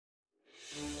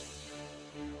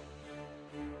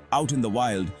Out in the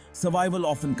wild, survival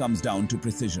often comes down to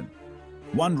precision.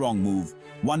 One wrong move,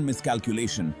 one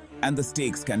miscalculation, and the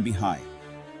stakes can be high.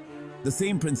 The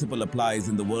same principle applies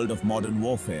in the world of modern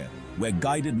warfare, where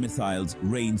guided missiles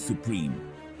reign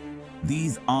supreme.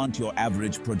 These aren't your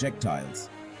average projectiles.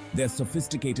 They're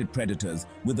sophisticated predators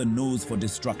with a nose for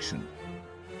destruction.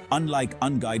 Unlike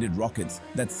unguided rockets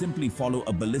that simply follow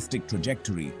a ballistic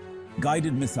trajectory,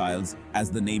 guided missiles, as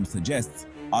the name suggests,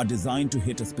 are designed to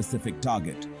hit a specific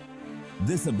target.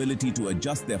 This ability to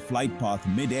adjust their flight path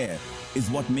mid-air is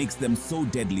what makes them so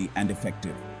deadly and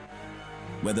effective.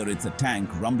 Whether it's a tank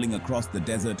rumbling across the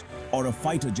desert or a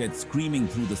fighter jet screaming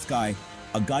through the sky,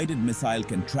 a guided missile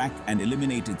can track and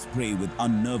eliminate its prey with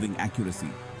unnerving accuracy.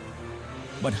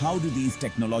 But how do these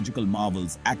technological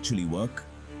marvels actually work?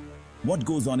 What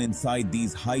goes on inside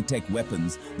these high-tech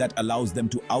weapons that allows them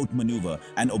to outmaneuver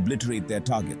and obliterate their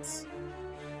targets?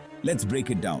 Let's break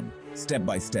it down, step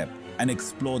by step, and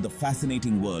explore the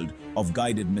fascinating world of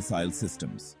guided missile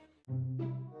systems.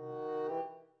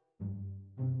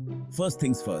 First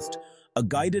things first, a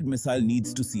guided missile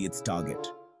needs to see its target.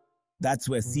 That's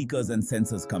where seekers and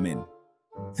sensors come in.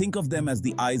 Think of them as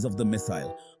the eyes of the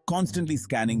missile, constantly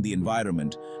scanning the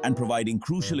environment and providing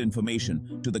crucial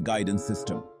information to the guidance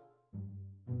system.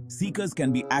 Seekers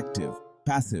can be active,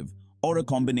 passive, or a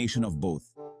combination of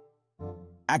both.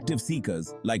 Active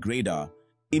seekers, like radar,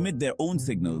 emit their own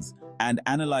signals and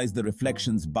analyze the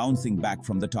reflections bouncing back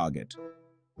from the target.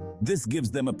 This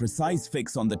gives them a precise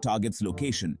fix on the target's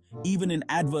location, even in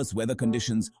adverse weather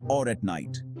conditions or at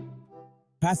night.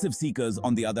 Passive seekers,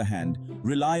 on the other hand,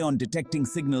 rely on detecting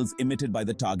signals emitted by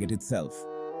the target itself.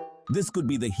 This could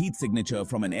be the heat signature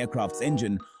from an aircraft's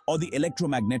engine or the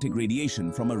electromagnetic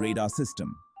radiation from a radar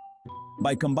system.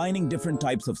 By combining different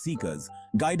types of seekers,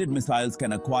 guided missiles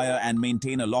can acquire and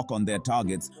maintain a lock on their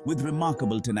targets with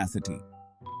remarkable tenacity.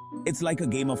 It's like a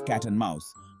game of cat and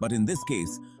mouse, but in this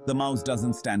case, the mouse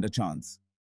doesn't stand a chance.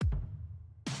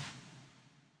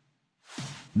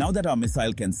 Now that our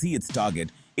missile can see its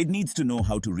target, it needs to know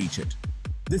how to reach it.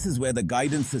 This is where the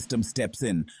guidance system steps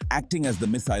in, acting as the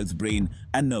missile's brain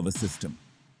and nervous system.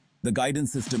 The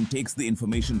guidance system takes the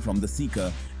information from the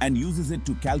seeker and uses it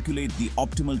to calculate the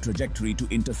optimal trajectory to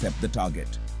intercept the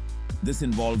target. This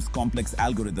involves complex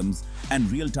algorithms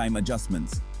and real-time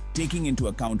adjustments, taking into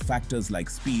account factors like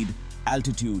speed,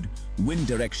 altitude, wind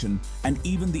direction, and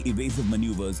even the evasive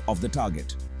maneuvers of the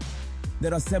target.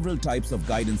 There are several types of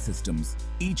guidance systems,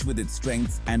 each with its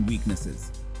strengths and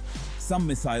weaknesses. Some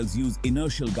missiles use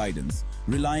inertial guidance,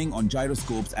 relying on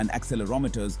gyroscopes and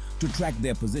accelerometers to track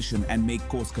their position and make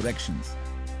course corrections.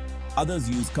 Others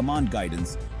use command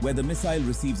guidance, where the missile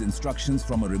receives instructions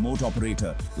from a remote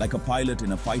operator, like a pilot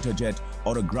in a fighter jet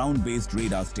or a ground-based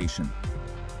radar station.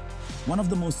 One of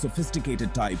the most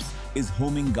sophisticated types is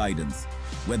homing guidance,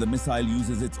 where the missile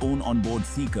uses its own onboard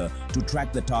seeker to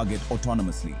track the target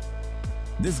autonomously.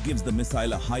 This gives the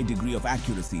missile a high degree of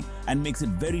accuracy and makes it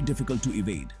very difficult to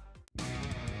evade.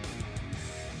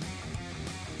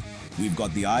 We've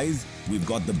got the eyes, we've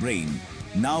got the brain,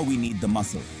 now we need the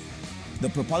muscle. The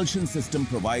propulsion system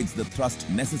provides the thrust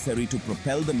necessary to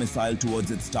propel the missile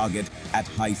towards its target at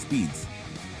high speeds.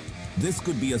 This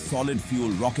could be a solid fuel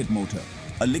rocket motor,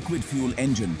 a liquid fuel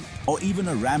engine, or even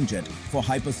a ramjet for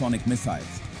hypersonic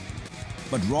missiles.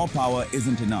 But raw power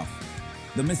isn't enough.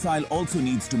 The missile also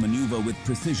needs to maneuver with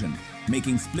precision,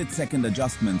 making split-second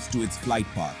adjustments to its flight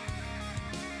path.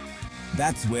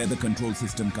 That's where the control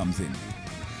system comes in.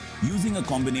 Using a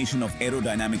combination of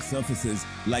aerodynamic surfaces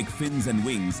like fins and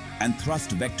wings and thrust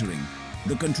vectoring,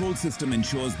 the control system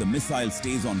ensures the missile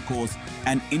stays on course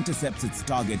and intercepts its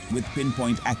target with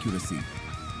pinpoint accuracy.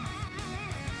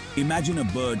 Imagine a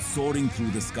bird soaring through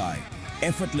the sky,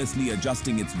 effortlessly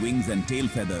adjusting its wings and tail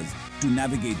feathers to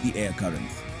navigate the air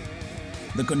currents.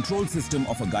 The control system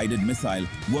of a guided missile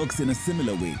works in a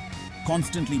similar way,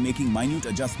 constantly making minute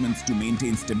adjustments to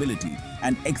maintain stability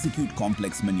and execute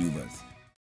complex maneuvers.